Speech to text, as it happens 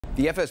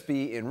The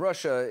FSB in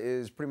Russia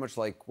is pretty much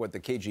like what the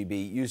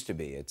KGB used to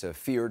be. It's a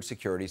feared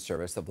security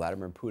service that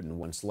Vladimir Putin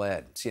once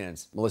led.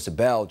 CNN's Melissa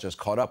Bell just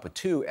caught up with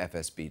two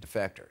FSB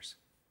defectors.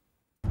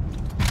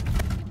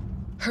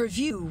 Her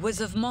view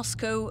was of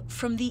Moscow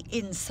from the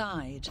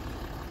inside.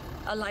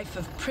 A life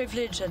of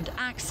privilege and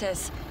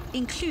access,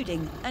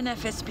 including an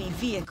FSB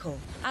vehicle.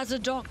 As a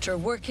doctor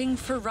working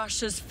for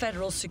Russia's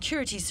Federal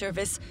Security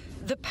Service,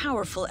 the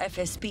powerful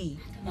FSB.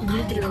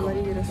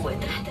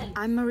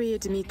 I'm Maria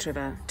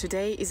Dmitrieva.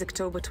 Today is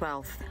October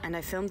 12th, and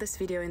I filmed this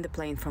video in the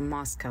plane from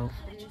Moscow.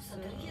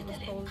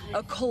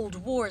 A Cold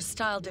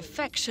War-style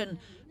defection,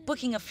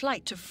 booking a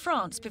flight to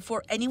France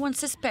before anyone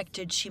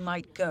suspected she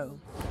might go.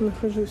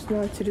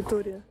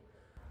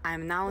 I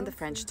am now on the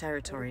French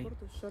territory.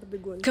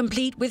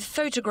 Complete with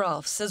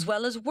photographs as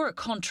well as work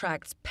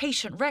contracts,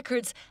 patient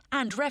records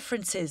and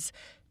references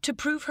to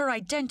prove her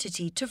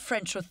identity to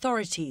French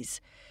authorities.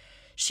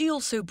 She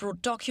also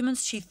brought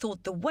documents she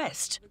thought the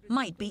West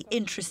might be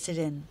interested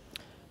in.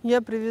 I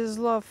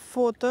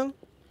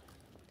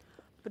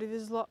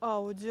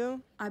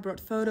brought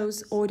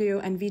photos, audio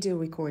and video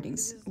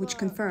recordings, which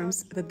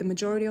confirms that the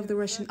majority of the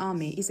Russian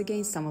army is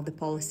against some of the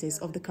policies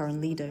of the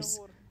current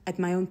leaders. At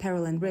my own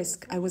peril and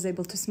risk, I was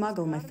able to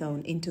smuggle my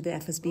phone into the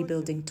FSB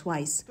building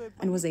twice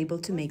and was able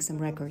to make some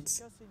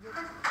records.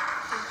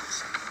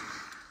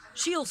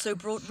 She also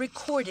brought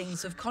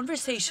recordings of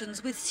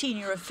conversations with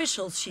senior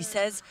officials, she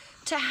says,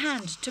 to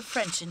hand to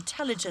French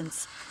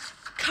intelligence.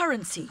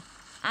 Currency,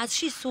 as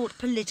she sought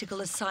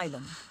political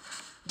asylum.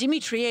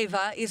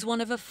 Dmitrieva is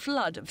one of a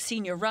flood of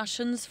senior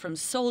Russians, from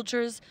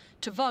soldiers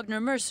to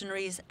Wagner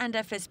mercenaries and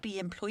FSB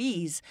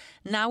employees,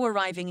 now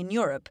arriving in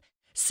Europe.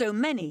 So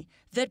many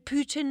that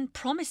Putin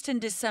promised in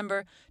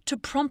December to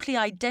promptly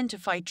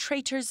identify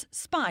traitors,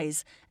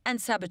 spies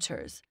and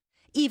saboteurs.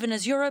 Even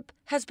as Europe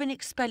has been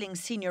expelling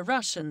senior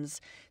Russians,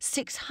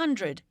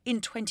 600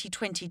 in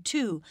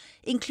 2022,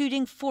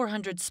 including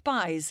 400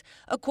 spies,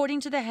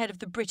 according to the head of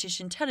the British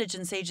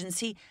intelligence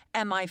agency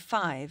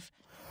MI5.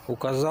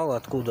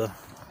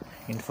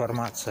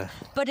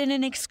 But in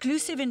an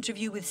exclusive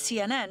interview with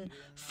CNN,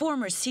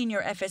 former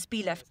senior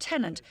FSB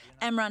Lieutenant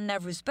Emran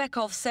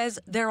Navruzbekov says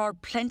there are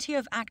plenty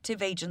of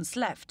active agents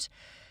left.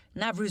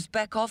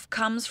 Navruzbekov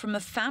comes from a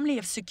family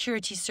of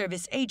security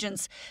service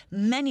agents,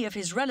 many of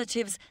his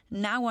relatives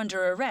now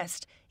under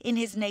arrest in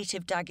his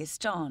native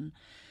Dagestan.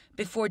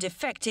 Before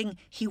defecting,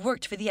 he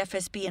worked for the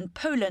FSB in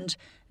Poland.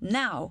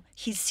 Now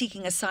he's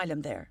seeking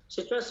asylum there.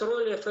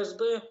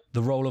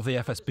 The role of the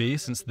FSB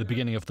since the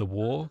beginning of the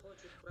war?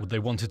 Well, they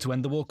wanted to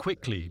end the war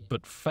quickly,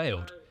 but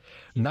failed.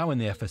 Now in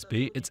the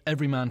FSB, it's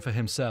every man for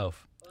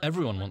himself.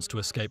 Everyone wants to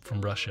escape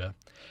from Russia.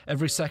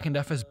 Every second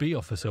FSB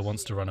officer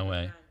wants to run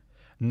away.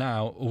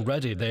 Now,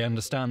 already, they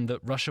understand that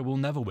Russia will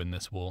never win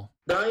this war.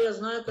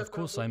 Of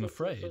course, I'm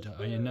afraid.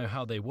 I know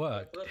how they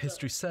work.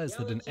 History says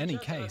that in any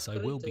case, I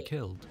will be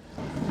killed.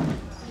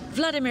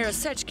 Vladimir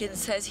Osechkin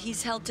says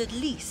he's helped at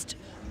least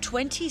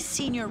 20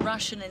 senior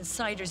Russian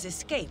insiders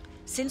escape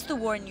since the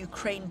war in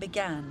Ukraine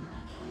began.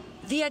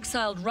 The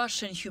exiled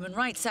Russian human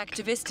rights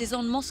activist is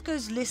on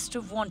Moscow's list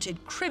of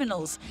wanted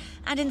criminals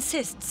and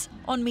insists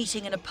on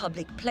meeting in a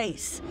public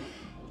place.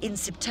 In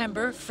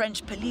September,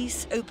 French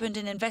police opened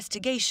an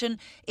investigation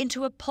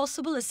into a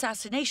possible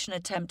assassination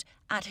attempt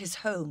at his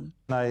home.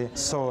 I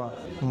saw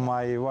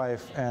my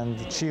wife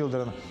and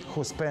children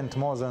who spent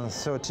more than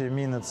 30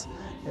 minutes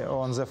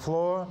on the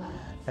floor,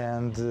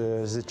 and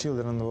the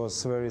children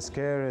was very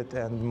scared,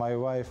 and my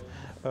wife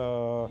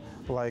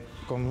like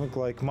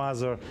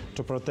mother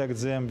to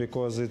protect them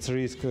because it's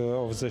risk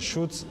of the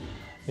shoots.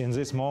 In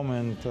this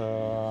moment,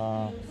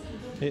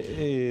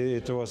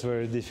 it was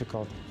very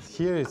difficult.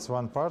 Here it's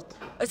one part.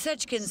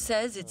 Osechkin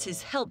says it's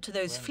his help to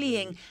those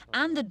fleeing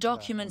and the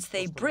documents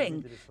they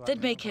bring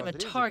that make him a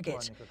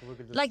target.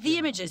 Like the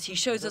images he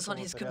shows us on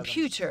his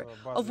computer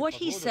of what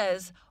he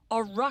says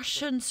are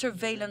Russian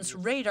surveillance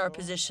radar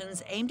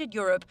positions aimed at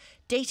Europe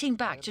dating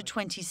back to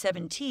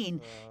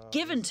 2017,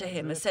 given to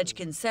him,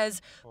 Osechkin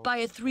says, by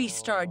a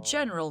three-star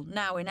general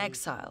now in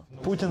exile.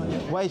 Putin,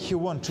 why he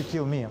want to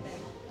kill me?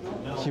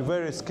 He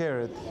very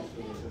scared.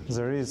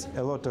 There is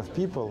a lot of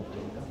people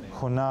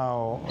who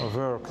now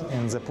work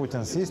in the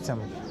Putin system,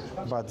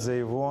 but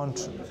they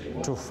want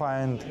to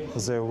find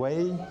the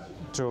way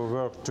to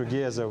work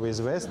together with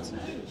West,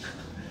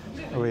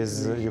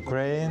 with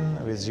Ukraine,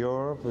 with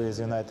Europe, with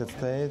the United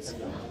States,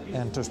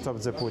 and to stop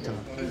the Putin.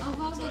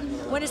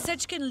 When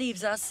Osechkin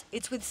leaves us,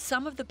 it's with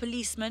some of the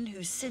policemen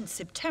who, since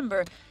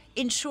September,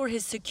 ensure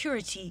his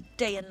security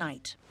day and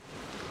night.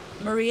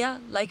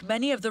 Maria, like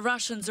many of the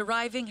Russians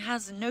arriving,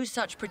 has no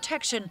such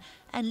protection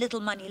and little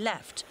money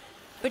left.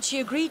 But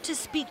she agreed to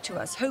speak to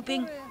us,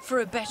 hoping for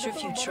a better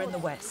future in the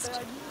West.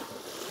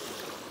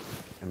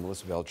 And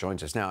Melissa Bell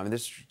joins us now. I mean,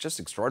 this is just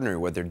extraordinary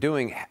what they're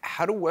doing.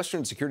 How do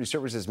Western security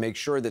services make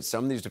sure that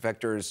some of these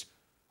defectors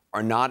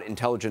are not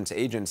intelligence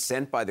agents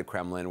sent by the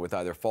Kremlin with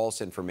either false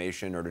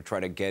information or to try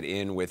to get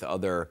in with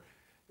other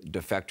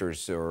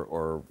defectors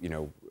or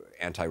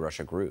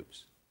anti-Russia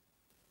groups?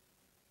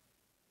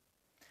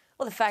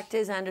 Well, the fact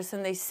is,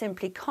 Anderson, they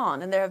simply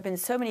can't. And there have been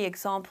so many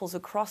examples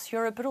across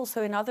Europe, but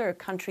also in other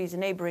countries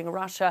neighboring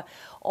Russia,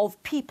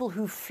 of people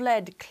who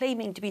fled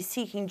claiming to be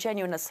seeking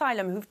genuine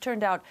asylum who've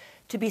turned out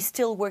to be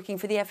still working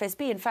for the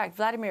FSB. In fact,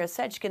 Vladimir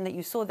Putin, that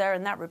you saw there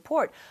in that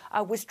report,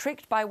 was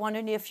tricked by one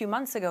only a few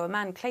months ago, a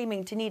man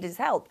claiming to need his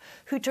help,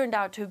 who turned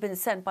out to have been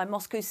sent by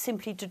Moscow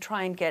simply to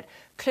try and get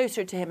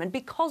closer to him. And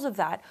because of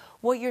that,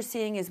 what you're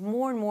seeing is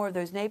more and more of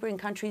those neighboring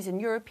countries and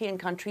European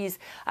countries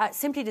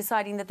simply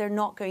deciding that they're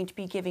not going to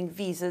be giving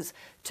visas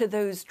to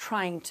those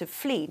trying to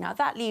flee. Now,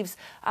 that leaves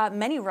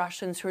many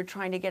Russians who are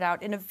trying to get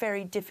out in a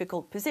very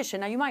difficult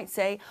position. Now, you might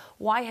say,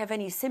 why have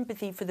any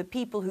sympathy for the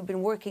people who've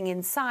been working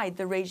inside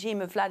the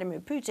regime of Vladimir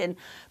Putin?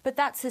 But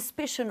that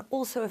suspicion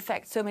also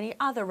affects so many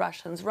other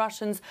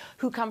Russians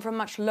who come from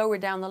much lower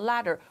down the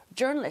ladder.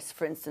 Journalists,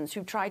 for instance,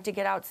 who tried to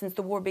get out since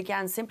the war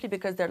began simply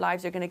because their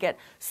lives are going to get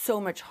so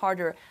much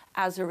harder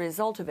as a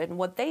result of it. And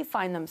what they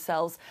find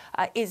themselves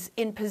is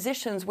in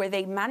positions where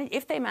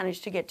if they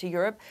manage to get to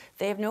Europe,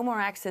 they have no more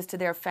access to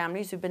their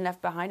families who've been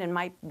left behind and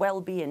might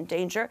well be in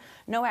danger,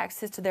 no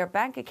access to their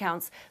bank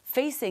accounts,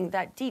 facing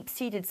that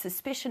deep-seated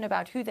suspicion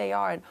about who they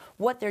are and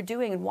what they're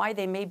doing and why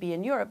they may be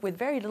in Europe, with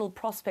very little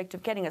prospect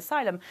of getting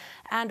asylum.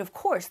 And, of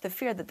course, the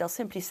fear that they'll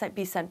simply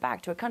be sent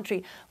back to a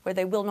country where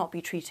they will not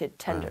be treated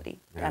tenderly.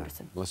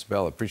 Anderson. Melissa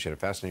Bell, appreciate a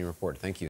fascinating report. Thank you.